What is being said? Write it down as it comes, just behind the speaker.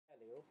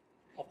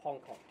of Hong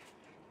Kong.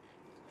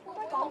 可唔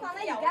可以講翻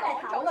咧？而家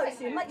係考慮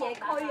選乜嘢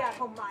區啊，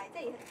同埋即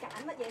係揀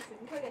乜嘢選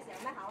區嘅時候有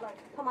咩考慮？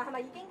同埋係咪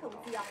已經同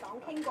自由黨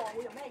傾過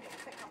會用咩形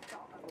式合作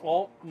啊？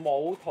我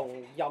冇同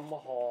任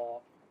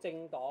何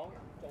政黨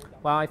做。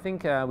Well, I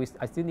think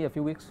I still need a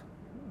few weeks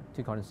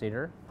to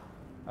consider.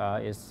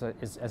 As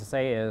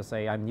I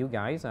say, I'm new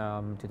guys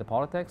to the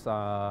politics.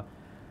 A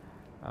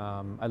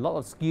lot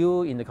of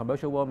skill in the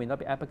commercial world may not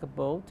be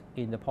applicable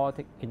in the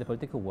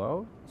political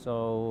world.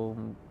 So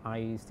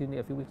I still need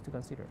a few weeks to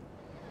consider.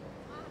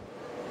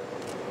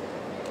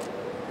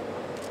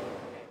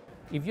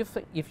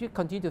 If you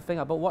continue to think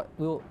about what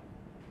will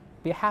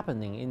be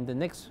happening in the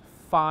next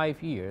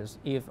 5 years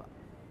if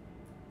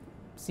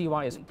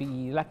CY is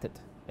be elected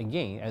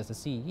again as the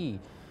CE,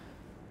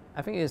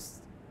 I think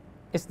it's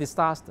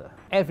disaster.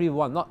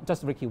 Everyone, not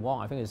just Ricky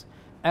Wong, I think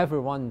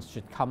everyone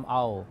should come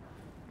out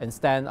and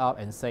stand up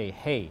and say,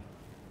 hey,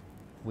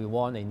 we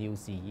want a new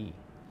CE.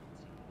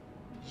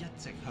 一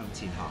直向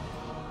前行。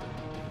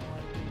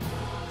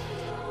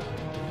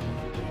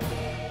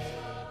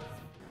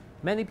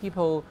Many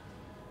people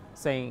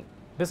saying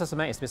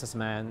businessman is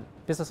businessman.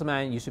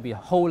 Businessman, you should be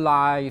whole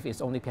life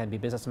is only can be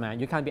businessman.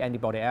 You can't be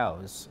anybody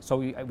else. So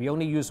we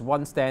only use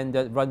one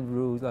standard, one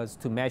rule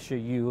to measure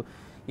you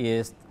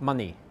is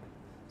money.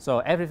 So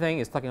everything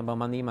is talking about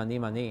money, money,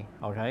 money.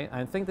 Okay,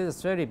 I think this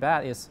is very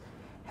bad. Is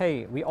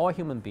hey, we all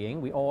human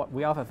beings. We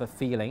all have a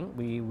feeling.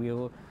 We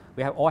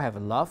all have a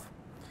love.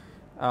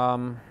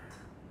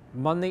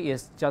 Money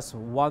is just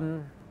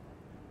one.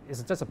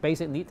 It's just a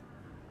basic need.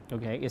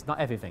 Okay, it's not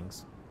everything.